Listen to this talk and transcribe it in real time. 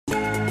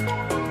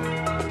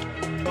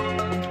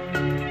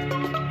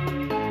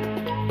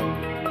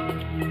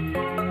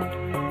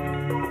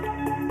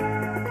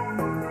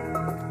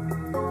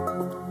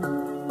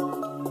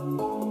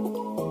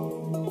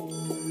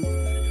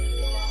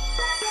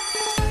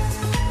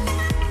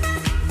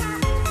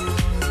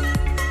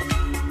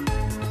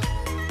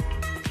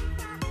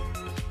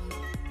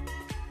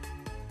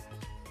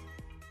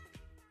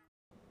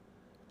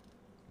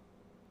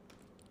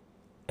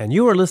and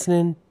you are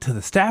listening to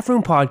the Staff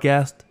Room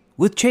Podcast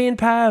with Che and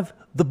Pav,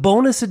 the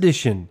bonus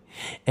edition.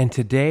 And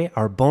today,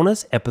 our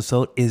bonus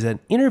episode is an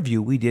interview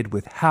we did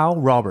with Hal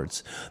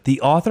Roberts, the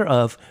author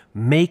of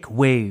Make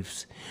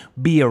Waves,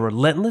 Be a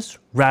Relentless,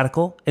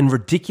 Radical, and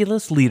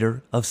Ridiculous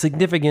Leader of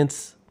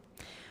Significance.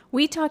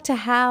 We talked to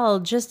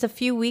Hal just a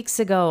few weeks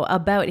ago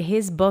about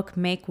his book,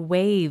 Make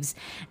Waves,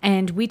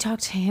 and we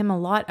talked to him a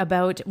lot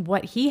about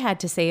what he had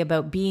to say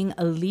about being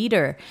a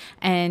leader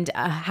and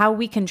how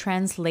we can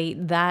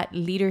translate that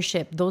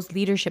leadership, those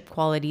leadership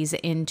qualities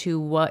into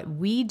what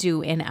we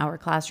do in our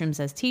classrooms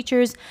as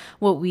teachers,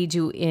 what we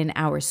do in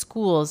our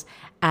schools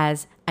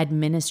as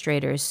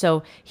administrators.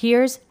 So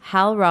here's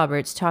Hal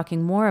Roberts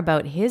talking more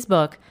about his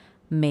book,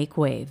 Make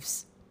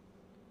Waves.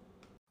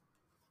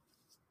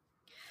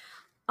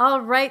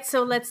 All right,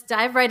 so let's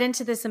dive right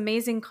into this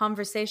amazing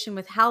conversation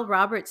with Hal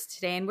Roberts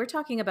today. And we're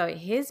talking about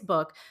his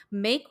book,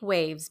 Make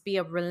Waves, Be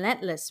a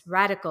Relentless,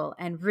 Radical,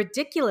 and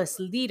Ridiculous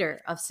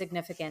Leader of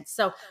Significance.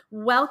 So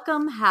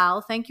welcome,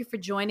 Hal. Thank you for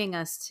joining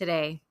us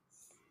today.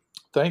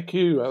 Thank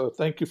you.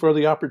 Thank you for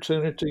the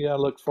opportunity. I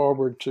look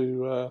forward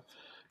to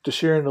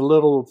sharing a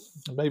little,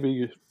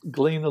 maybe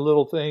glean a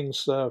little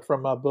things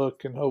from my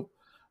book, and hope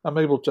I'm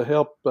able to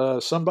help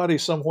somebody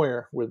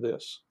somewhere with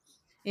this.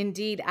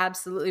 Indeed,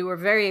 absolutely. We're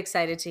very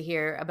excited to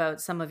hear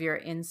about some of your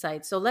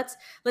insights. So let's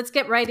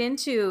get right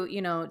into,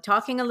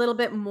 talking a little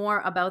bit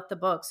more about the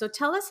book. So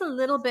tell us a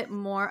little bit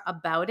more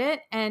about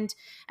it and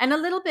a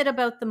little bit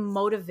about the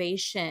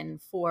motivation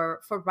for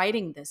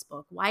writing this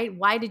book.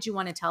 Why did you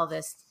want to tell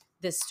this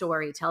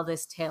story, tell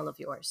this tale of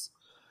yours?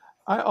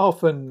 I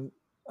often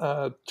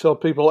tell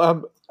people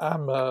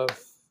I'm a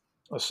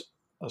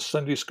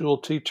Sunday school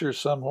teacher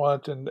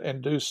somewhat,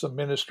 and do some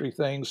ministry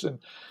things,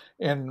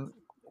 and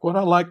what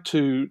I like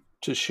to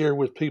share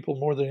with people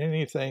more than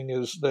anything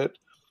is that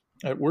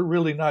we're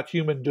really not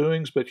human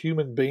doings, but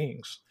human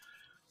beings.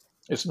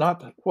 It's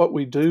not what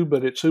we do,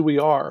 but it's who we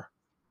are.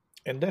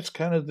 And that's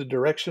kind of the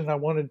direction I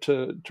wanted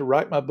to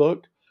write my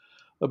book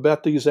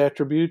about, these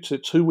attributes.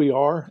 It's who we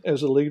are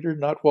as a leader,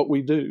 not what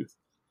we do.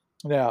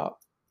 Now,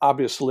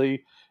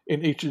 obviously,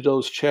 in each of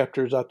those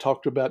chapters, I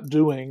talked about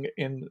doing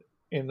in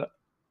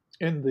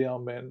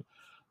them, and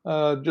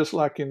just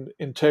like in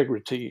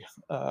integrity.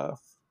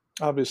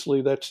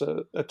 Obviously, that's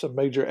a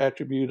major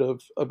attribute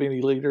of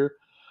any leader,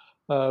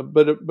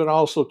 but I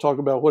also talk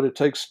about what it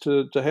takes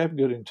to have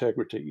good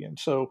integrity, and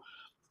so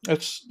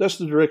that's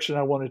the direction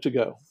I wanted to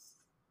go,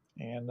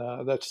 and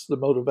that's the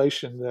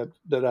motivation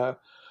that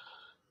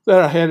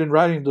I had in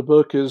writing the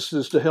book is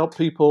to help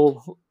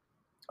people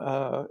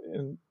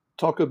and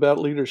talk about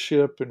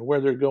leadership and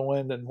where they're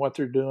going and what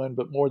they're doing,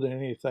 but more than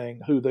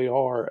anything, who they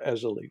are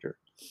as a leader.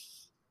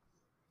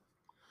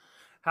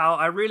 How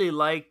I really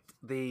liked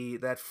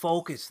that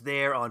focus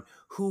there on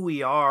who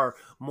we are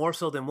more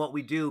so than what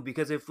we do,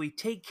 because if we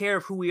take care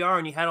of who we are,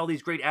 and you had all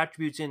these great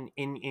attributes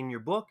in your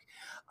book,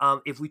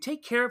 if we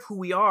take care of who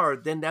we are,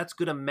 then that's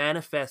going to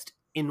manifest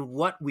in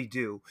what we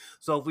do.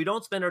 So if we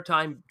don't spend our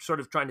time sort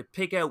of trying to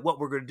pick out what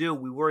we're going to do,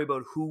 we worry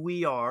about who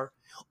we are.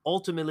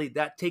 Ultimately,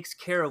 that takes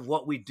care of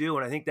what we do.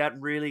 And I think that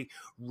really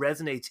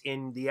resonates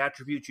in the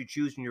attributes you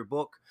choose in your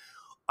book.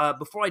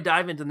 Before I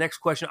dive into the next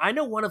question, I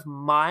know one of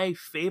my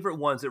favorite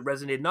ones that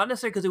resonated, not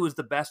necessarily because it was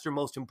the best or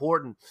most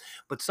important,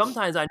 but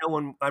sometimes I know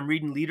when I'm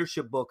reading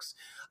leadership books,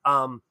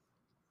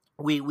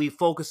 we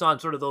focus on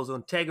sort of those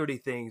integrity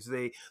things,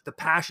 the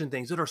passion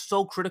things that are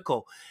so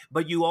critical.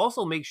 But you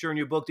also make sure in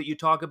your book that you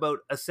talk about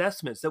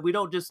assessments, that we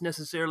don't just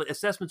necessarily,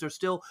 assessments are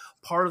still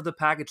part of the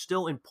package,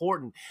 still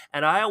important.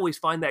 And I always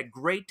find that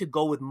great to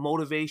go with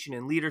motivation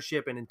and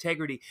leadership and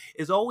integrity,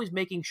 is always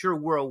making sure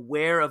we're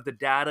aware of the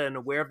data and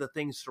aware of the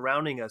things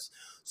surrounding us.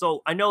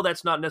 So I know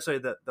that's not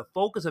necessarily the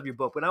focus of your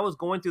book, but I was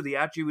going through the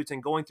attributes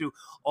and going through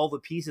all the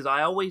pieces.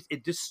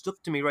 It just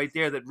stuck to me right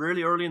there that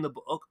really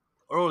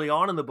early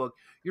on in the book,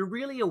 you're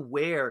really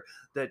aware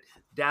that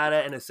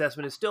data and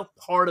assessment is still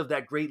part of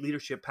that great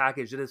leadership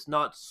package, that it's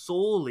not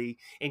solely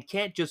and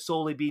can't just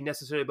solely be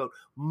necessarily about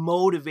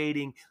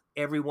motivating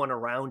everyone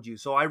around you.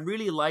 So I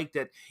really like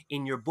that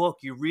in your book,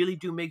 you really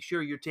do make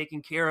sure you're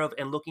taking care of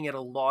and looking at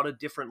a lot of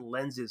different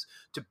lenses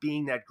to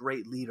being that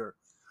great leader.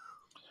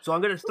 So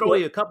I'm going to throw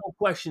you a couple of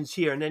questions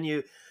here, and then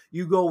you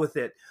go with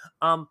it.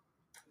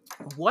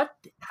 What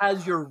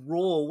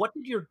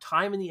did your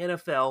time in the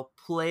NFL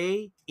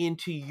play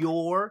into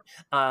your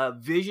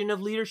vision of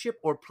leadership,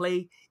 or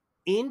play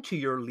into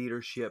your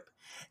leadership?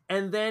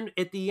 And then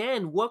at the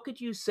end, what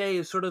could you say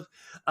is sort of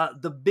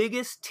the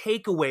biggest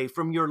takeaway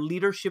from your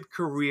leadership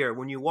career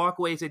when you walk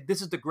away and say,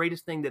 this is the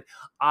greatest thing that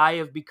I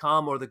have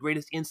become, or the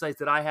greatest insights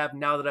that I have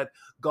now that I've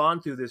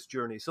gone through this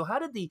journey? So how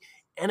did the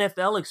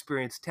NFL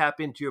experience tap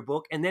into your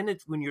book? And then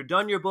when you're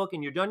done your book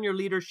and you're done your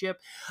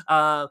leadership,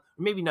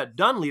 maybe not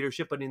done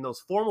leadership, but in those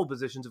formal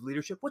positions of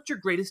leadership, what's your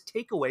greatest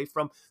takeaway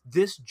from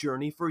this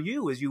journey for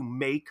you as you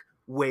make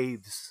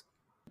waves?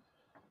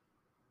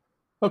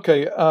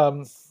 Okay.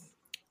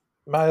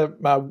 My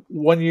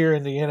 1 year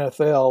in the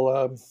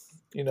NFL,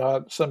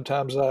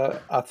 sometimes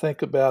I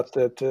think about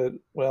that. It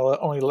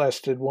only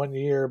lasted 1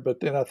 year, but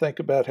then I think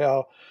about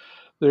how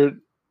there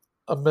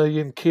a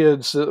million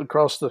kids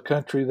across the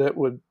country that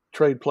would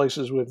trade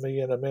places with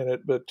me in a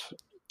minute.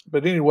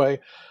 But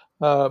anyway,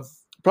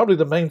 probably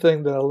the main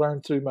thing that I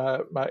learned through my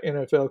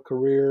NFL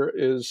career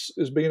is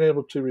being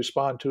able to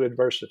respond to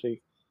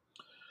adversity.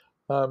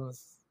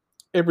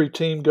 Every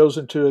team goes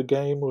into a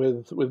game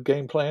with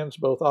game plans,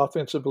 both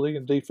offensively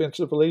and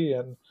defensively,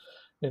 and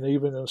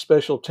even in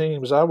special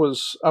teams. I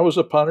was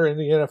a punter in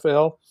the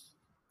NFL,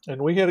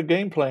 and we had a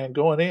game plan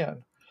going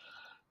in.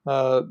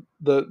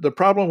 The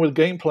problem with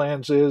game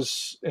plans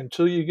is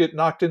until you get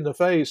knocked in the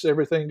face,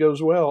 everything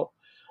goes well.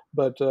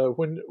 But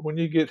when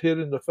you get hit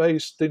in the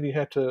face, then you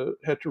have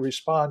to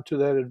respond to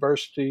that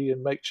adversity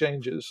and make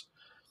changes.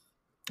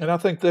 And I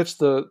think that's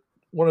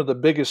one of the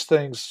biggest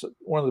things,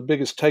 one of the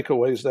biggest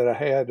takeaways that I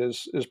had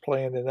is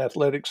playing in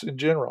athletics in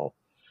general,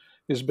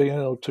 is being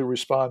able to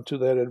respond to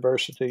that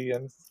adversity.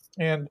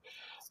 And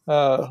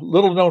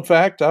little known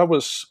fact, I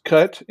was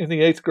cut in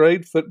the 8th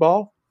grade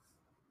football.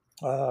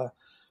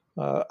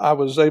 I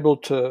was able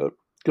to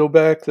go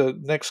back the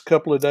next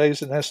couple of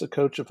days and ask the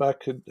coach if I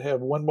could have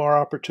one more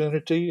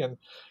opportunity and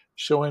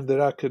show him that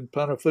I could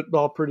punt a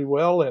football pretty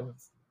well. And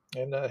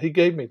he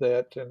gave me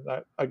that. And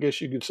I guess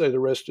you could say the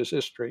rest is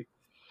history.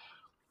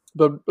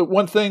 But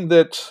one thing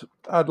that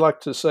I'd like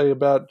to say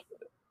about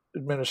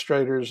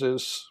administrators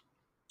is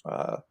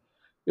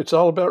it's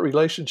all about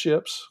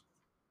relationships.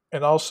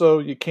 And also,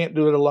 you can't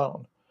do it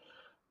alone.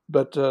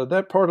 But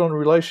that part on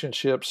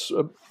relationships,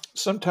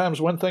 sometimes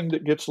one thing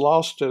that gets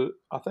lost,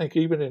 I think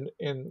even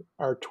in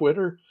our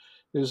Twitter,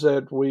 is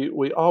that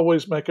we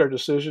always make our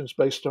decisions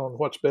based on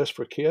what's best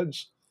for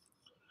kids.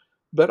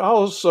 But I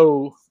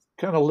also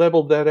kind of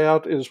leveled that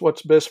out as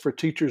what's best for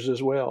teachers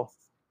as well.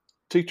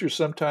 Teachers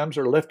sometimes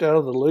are left out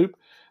of the loop,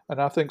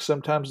 and I think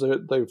sometimes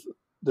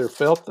they're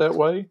felt that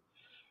way.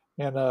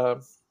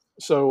 And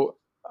so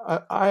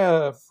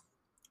I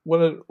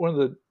one of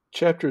the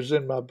chapters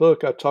in my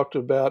book, I talked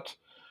about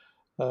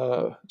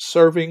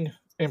serving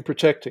and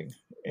protecting.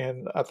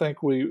 And I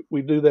think we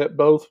do that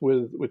both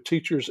with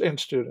teachers and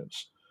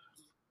students.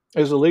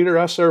 As a leader,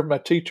 I serve my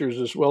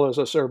teachers as well as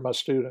I serve my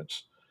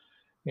students.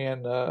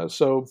 And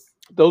so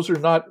those are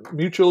not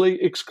mutually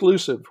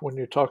exclusive when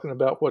you're talking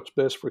about what's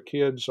best for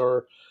kids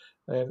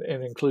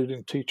and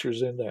including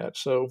teachers in that.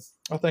 So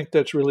I think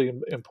that's really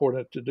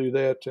important to do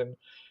that. And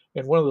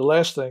one of the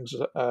last things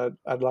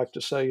I'd like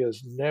to say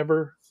is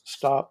never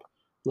stop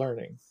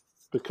learning,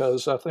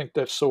 because I think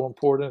that's so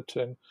important.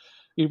 And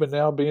even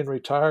now, being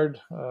retired,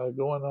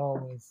 going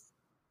on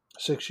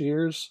 6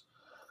 years,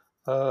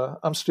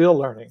 I'm still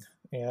learning.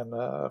 And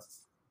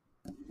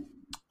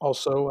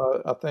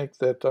also, I think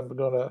that I'm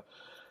going to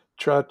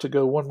try to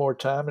go one more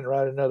time and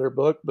write another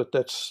book, but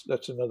that's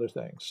another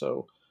thing.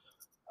 So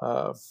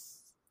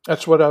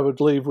that's what I would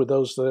leave with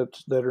those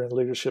that are in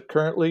leadership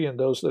currently and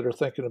those that are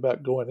thinking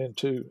about going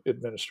into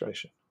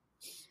administration.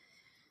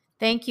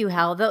 Thank you,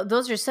 Hal.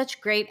 Those are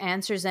such great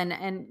answers.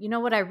 And you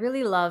know what I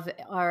really love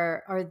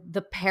are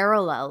the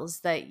parallels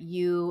that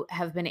you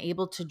have been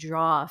able to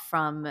draw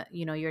from,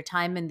 your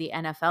time in the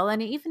NFL.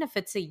 And even if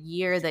it's a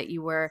year that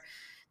you were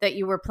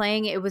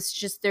playing, it was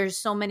just, there's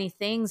so many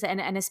things.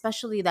 And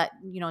especially that,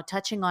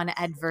 touching on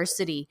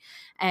adversity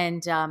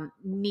and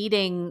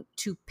needing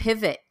to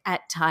pivot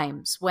at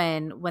times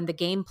when the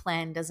game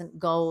plan doesn't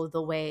go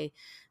the way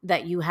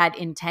that you had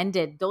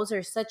intended. Those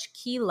are such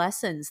key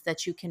lessons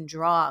that you can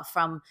draw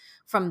from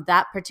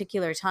that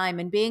particular time,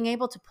 and being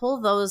able to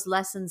pull those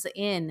lessons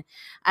in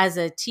as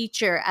a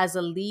teacher, as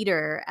a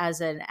leader,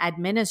 as an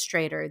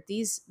administrator.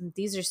 These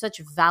are such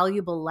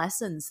valuable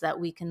lessons that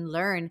we can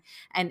learn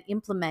and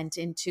implement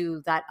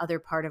into that other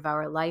part of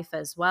our life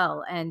as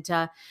well. And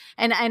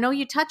I know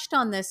you touched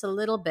on this a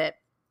little bit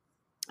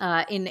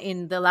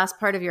in the last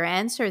part of your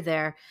answer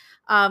there.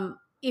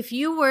 If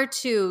you were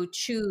to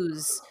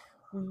choose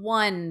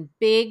one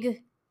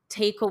big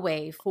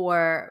takeaway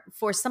for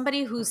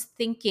somebody who's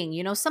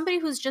thinking, somebody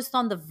who's just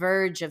on the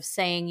verge of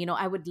saying,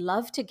 I would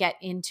love to get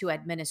into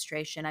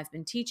administration. I've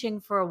been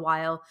teaching for a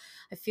while.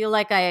 I feel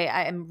like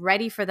I am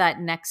ready for that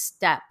next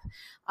step.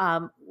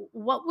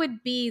 What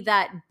would be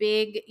that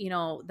big,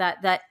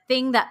 that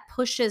thing that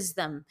pushes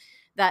them,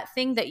 that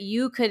thing that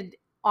you could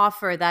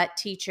offer that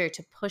teacher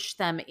to push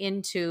them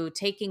into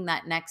taking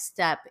that next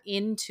step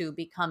into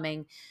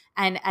becoming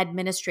an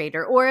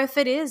administrator? Or if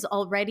it is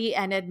already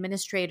an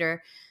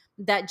administrator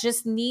that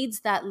just needs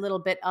that little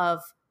bit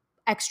of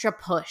extra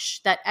push,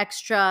 that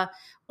extra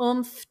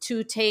oomph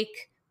to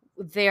take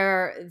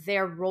their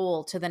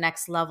role to the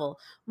next level,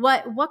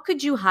 what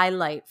could you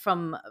highlight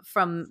from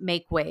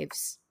Make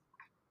Waves?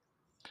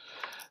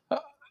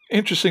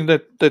 Interesting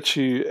that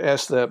you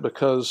asked that,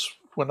 because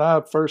when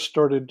I first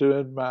started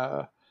doing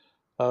my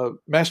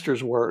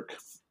master's work,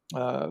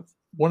 one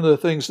of the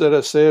things that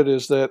I said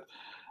is that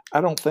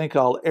I don't think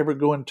I'll ever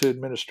go into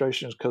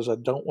administration because I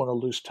don't want to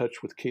lose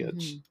touch with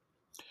kids.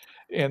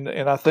 Mm-hmm.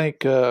 And I think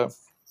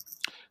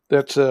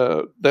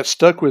that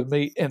stuck with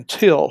me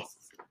until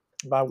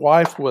my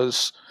wife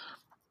was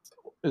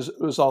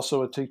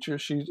also a teacher.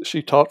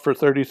 She taught for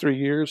 33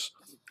 years,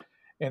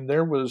 and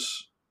there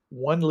was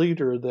one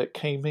leader that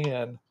came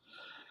in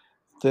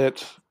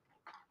that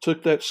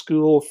took that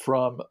school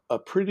from a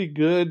pretty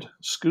good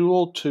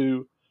school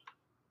to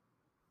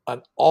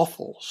an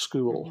awful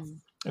school.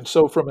 Mm-hmm. And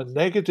so, from a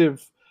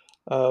negative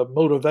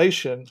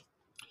motivation,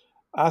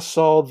 I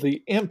saw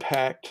the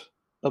impact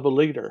of a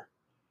leader.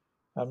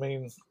 I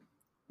mean,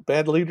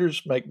 bad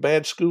leaders make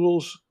bad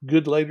schools.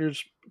 Good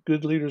leaders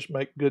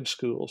make good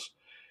schools.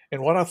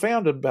 And what I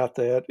found about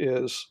that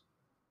is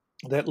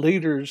that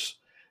leaders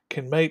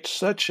can make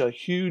such a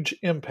huge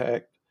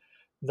impact,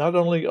 not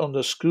only on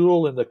the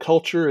school and the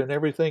culture and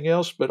everything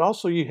else, but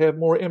also you have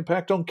more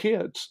impact on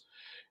kids.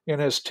 And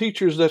as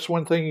teachers, that's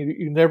one thing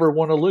you never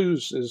want to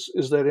lose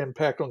is that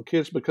impact on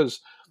kids,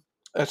 because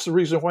that's the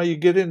reason why you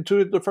get into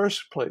it in the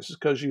first place, is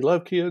because you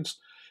love kids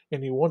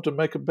and you want to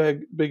make a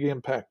big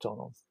impact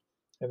on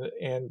them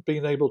and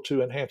being able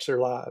to enhance their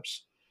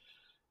lives.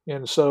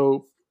 And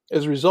so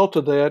as a result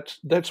of that,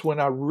 that's when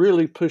I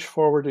really pushed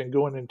forward in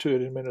going into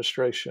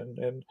administration.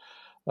 And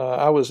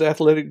I was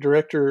athletic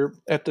director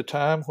at the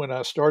time when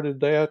I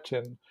started that,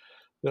 and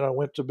then I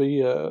went to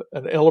be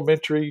an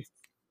elementary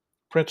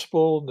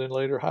principal, and then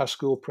later high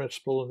school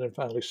principal, and then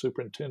finally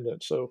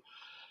superintendent. So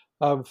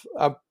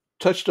I've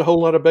touched a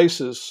whole lot of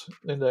bases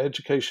in the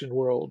education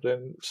world,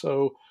 and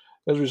so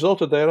as a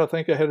result of that, I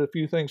think I had a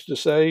few things to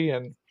say.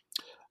 And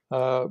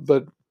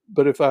but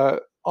if I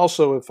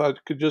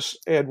could just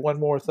add one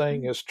more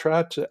thing, is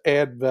try to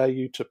add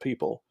value to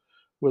people,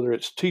 whether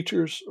it's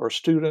teachers or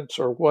students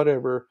or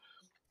whatever,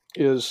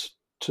 is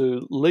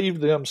to leave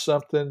them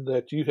something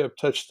that you have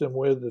touched them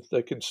with, that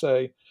they can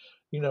say,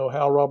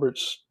 Hal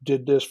Roberts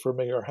did this for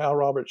me, or Hal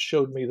Roberts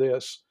showed me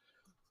this.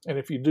 And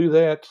if you do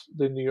that,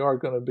 then you are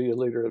going to be a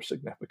leader of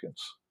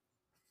significance.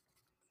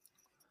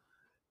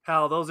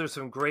 Hal, those are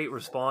some great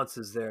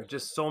responses there.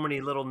 Just so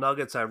many little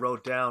nuggets I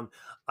wrote down.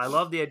 I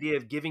love the idea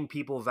of giving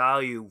people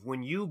value.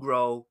 When you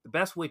grow, the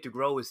best way to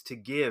grow is to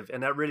give.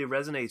 And that really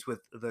resonates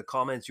with the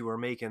comments you were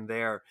making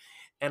there.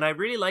 And I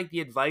really like the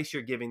advice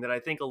you're giving, that I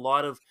think a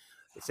lot of,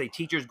 say,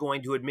 teachers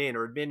going to admin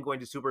or admin going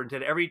to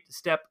superintendent, every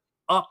step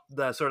up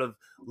the sort of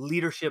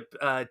leadership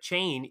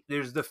chain,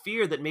 there's the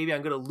fear that maybe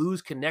I'm going to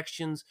lose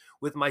connections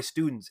with my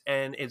students.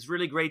 And it's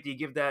really great that you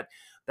give that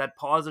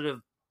positive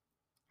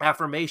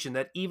affirmation,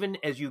 that even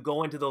as you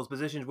go into those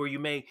positions where you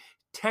may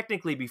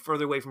technically be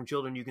further away from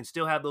children, you can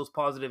still have those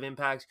positive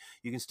impacts.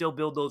 You can still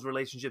build those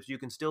relationships. You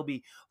can still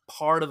be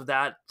part of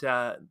that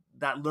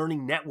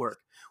learning network,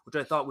 which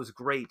I thought was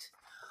great.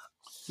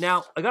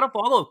 Now, I got a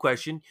follow-up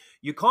question.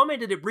 You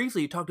commented it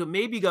briefly. You talked about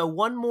maybe you got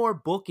one more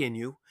book in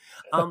you.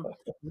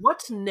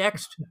 What's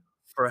next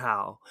for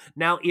Hal?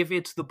 Now, if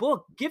it's the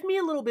book, give me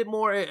a little bit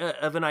more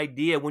of an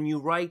idea. When you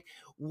write,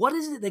 what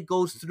is it that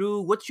goes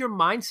through? What's your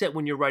mindset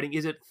when you're writing?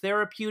 Is it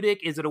therapeutic?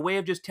 Is it a way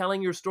of just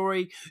telling your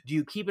story? Do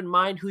you keep in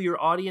mind who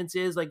your audience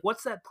is? Like,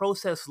 what's that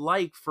process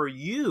like for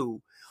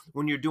you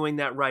when you're doing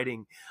that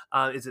writing?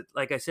 Is it,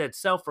 like I said,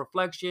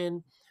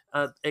 self-reflection,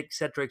 et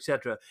cetera, et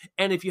cetera?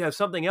 And if you have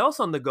something else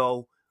on the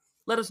go,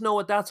 let us know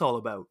what that's all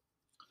about.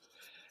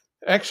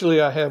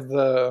 Actually, I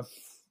have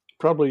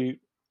probably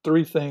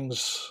three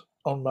things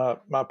on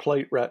my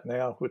plate right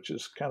now, which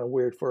is kind of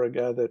weird for a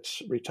guy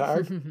that's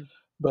retired.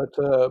 But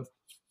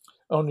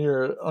on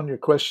your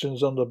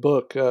questions on the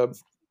book,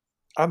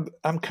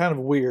 I'm kind of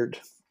weird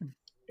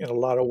in a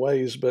lot of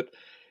ways, but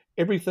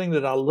everything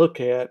that I look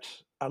at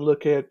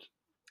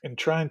and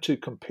trying to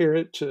compare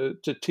it to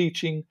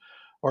teaching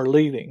or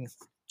leading.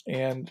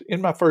 And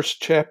in my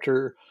first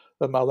chapter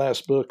of my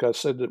last book, I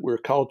said that we're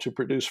called to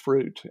produce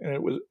fruit, and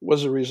it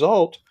was a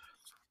result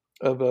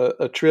of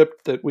a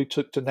trip that we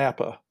took to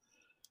Napa,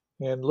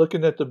 and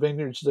looking at the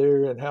vineyards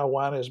there and how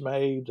wine is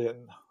made,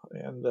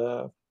 and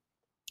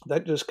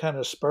that just kind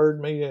of spurred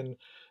me and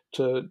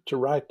to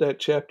write that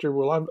chapter.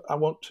 Well, I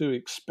want to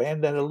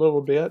expand that a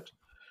little bit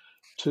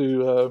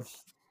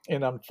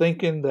and I'm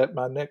thinking that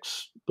my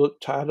next book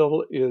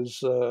title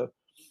is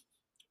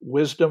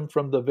Wisdom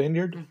from the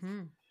Vineyard.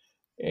 Mm-hmm.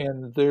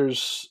 And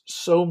there's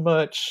so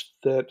much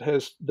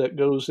that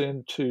goes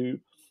into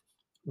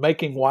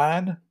making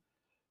wine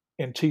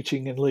and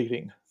teaching and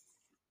leading.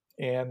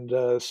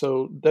 And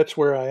so that's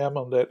where I am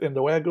on that. And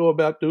the way I go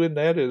about doing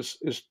that is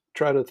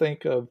try to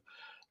think of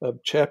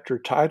chapter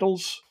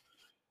titles,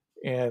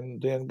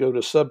 and then go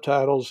to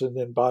subtitles, and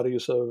then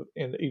bodies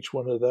in each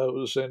one of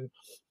those. And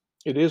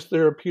it is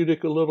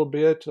therapeutic a little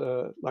bit.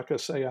 Like I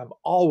say, I'm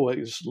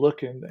always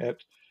looking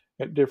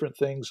at different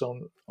things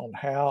on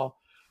how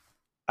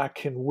I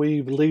can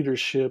weave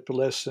leadership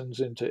lessons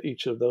into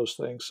each of those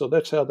things. So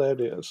that's how that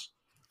is.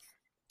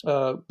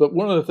 But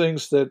one of the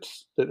things that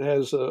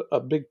has a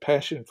big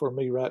passion for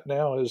me right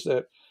now is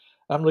that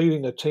I'm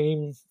leading a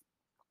team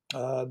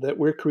that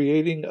we're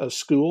creating a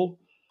school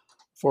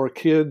for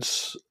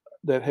kids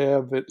that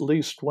have at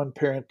least one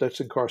parent that's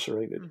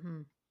incarcerated.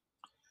 Mm-hmm.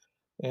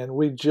 And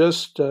we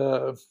just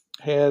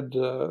had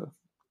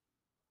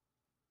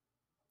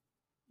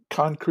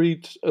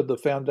concrete of the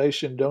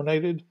foundation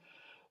donated.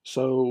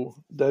 So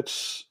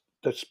that's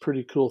a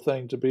pretty cool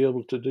thing to be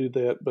able to do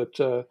that. But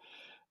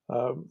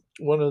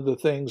one of the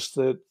things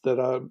that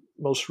I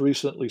most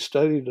recently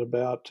studied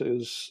about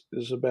is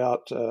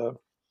about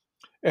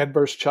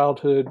adverse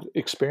childhood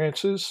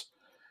experiences,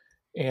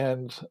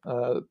 and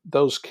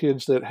those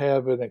kids that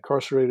have an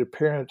incarcerated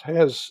parent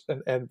has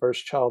an adverse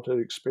childhood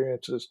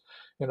experiences,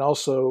 and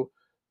also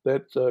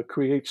that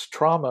creates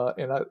trauma.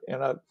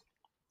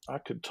 I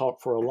could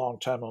talk for a long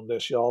time on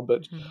this, y'all,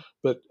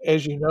 but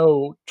as you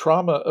know,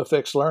 trauma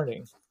affects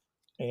learning,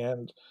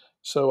 and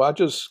so I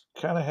just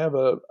kind of have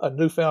a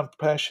newfound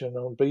passion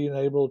on being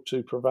able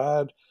to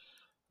provide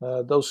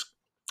those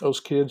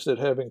kids that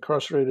have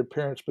incarcerated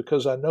parents,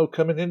 because I know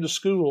coming into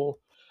school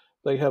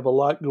they have a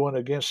lot going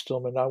against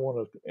them, and I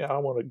want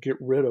to get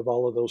rid of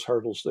all of those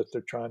hurdles that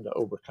they're trying to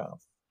overcome.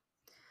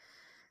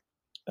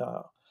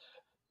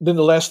 Then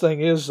the last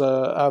thing is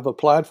I've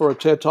applied for a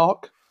TED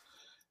Talk,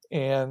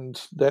 and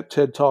that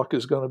TED Talk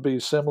is going to be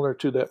similar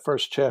to that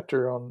first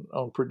chapter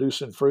on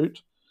producing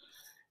fruit,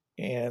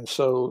 and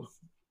so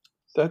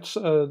that's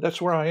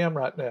where I am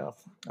right now.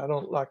 I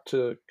don't like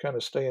to kind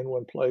of stay in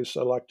one place.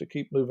 I like to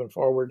keep moving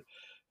forward,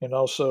 and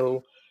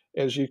also,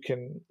 as you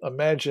can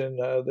imagine,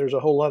 there's a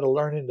whole lot of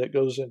learning that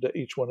goes into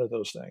each one of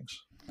those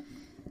things.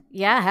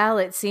 Yeah, Hal,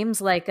 it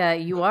seems like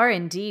you are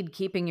indeed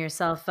keeping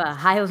yourself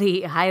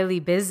highly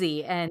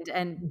busy,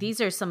 and these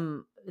are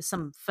some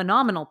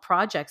phenomenal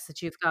projects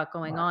that you've got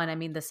going on. I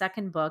mean, the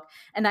second book,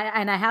 and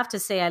I have to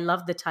say, I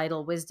love the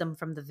title "Wisdom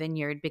from the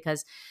Vineyard,"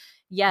 because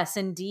yes,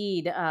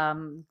 indeed,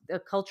 a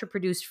culture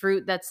produced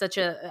fruit. That's such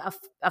a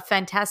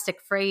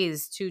fantastic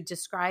phrase to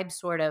describe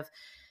sort of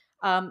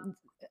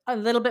a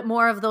little bit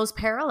more of those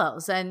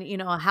parallels,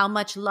 and how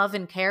much love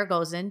and care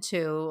goes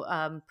into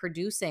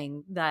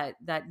producing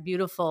that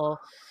beautiful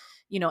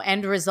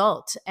end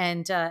result.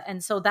 And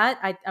so that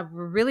I'm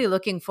really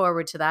looking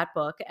forward to that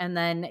book. And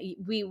then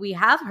we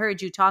have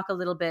heard you talk a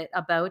little bit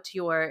about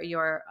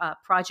your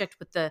project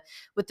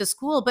with the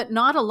school, but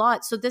not a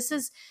lot. So this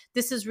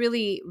is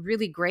really,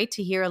 really great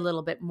to hear a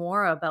little bit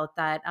more about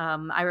that.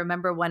 I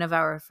remember one of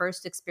our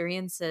first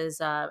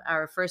experiences,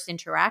 our first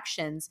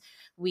interactions,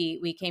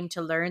 we came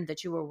to learn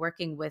that you were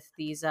working with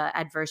these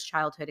adverse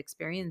childhood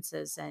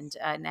experiences,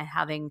 and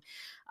having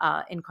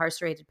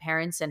incarcerated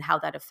parents, and how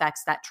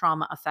that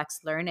trauma affects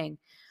learning.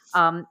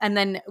 And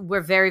then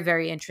we're very,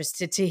 very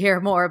interested to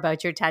hear more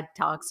about your TED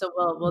Talk. So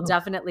we'll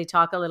definitely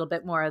talk a little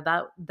bit more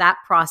about that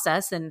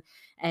process, and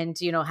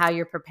how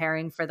you're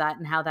preparing for that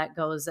and how that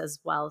goes as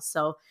well.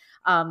 So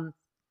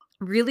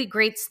really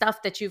great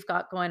stuff that you've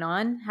got going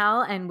on,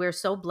 Hal. And we're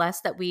so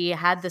blessed that we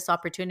had this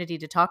opportunity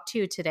to talk to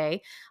you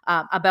today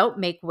about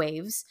Make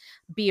Waves,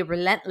 Be a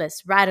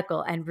Relentless,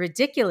 Radical, and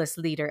Ridiculous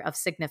Leader of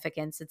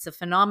Significance. It's a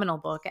phenomenal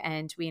book,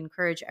 and we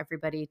encourage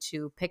everybody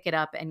to pick it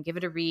up and give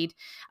it a read.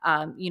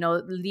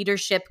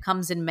 Leadership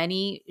comes in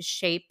many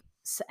shapes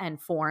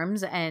and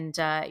forms, and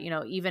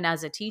even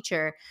as a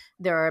teacher,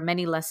 there are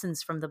many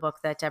lessons from the book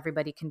that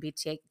everybody can be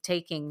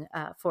taking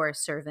for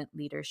servant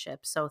leadership.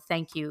 So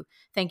thank you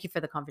for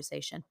the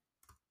conversation.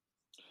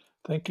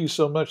 Thank you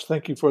so much.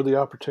 Thank you for the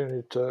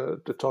opportunity to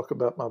talk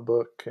about my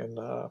book, and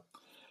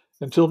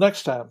until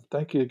next time,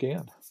 thank you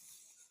again.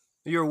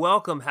 You're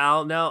welcome,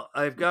 Hal. Now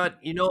I've got,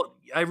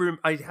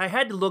 I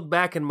had to look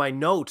back in my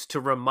notes to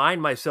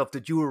remind myself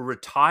that you were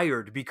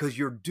retired, because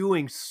you're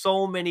doing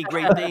so many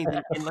great things.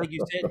 And like you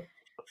said,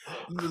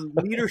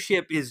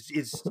 leadership is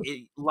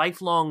a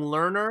lifelong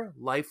learner,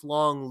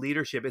 lifelong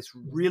leadership. It's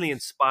really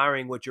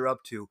inspiring what you're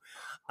up to.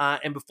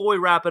 And before we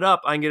wrap it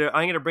up, I'm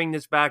gonna bring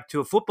this back to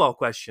a football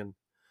question.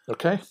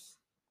 Okay.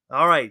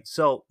 All right.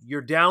 So you're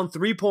down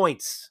 3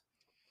 points.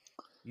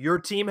 Your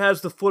team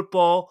has the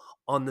football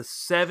on the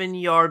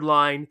 7-yard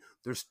line.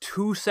 There's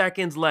 2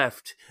 seconds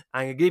left.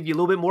 I'm going to give you a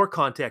little bit more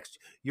context.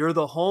 You're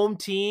the home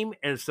team,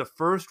 and it's the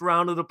first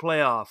round of the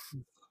playoff.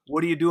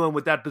 What are you doing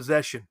with that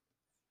possession?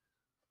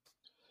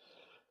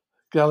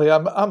 Golly,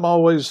 I'm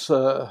always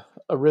a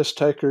risk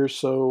taker,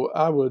 so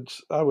I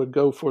would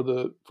go for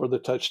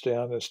the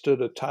touchdown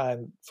instead of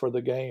tying for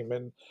the game,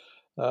 and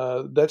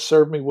that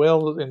served me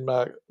well in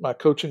my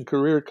coaching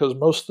career, because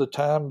most of the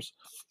times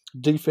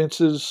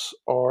defenses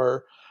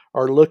are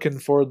looking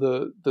for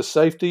the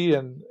safety,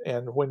 and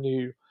when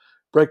you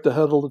break the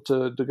huddle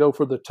to go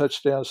for the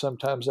touchdown,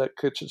 sometimes that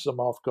catches them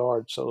off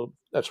guard. So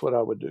that's what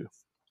I would do.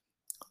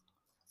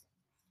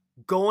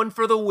 Going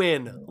for the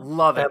win.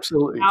 Love it.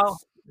 Absolutely. Hal,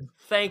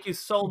 thank you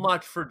so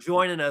much for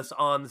joining us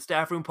on the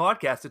Staff Room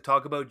Podcast to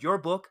talk about your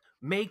book,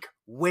 Make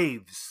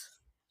Waves.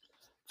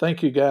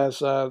 Thank you,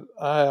 guys. I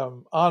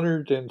am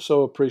honored and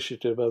so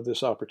appreciative of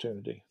this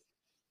opportunity.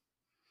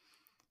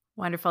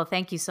 Wonderful.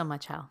 Thank you so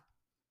much, Hal.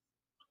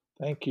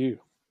 Thank you.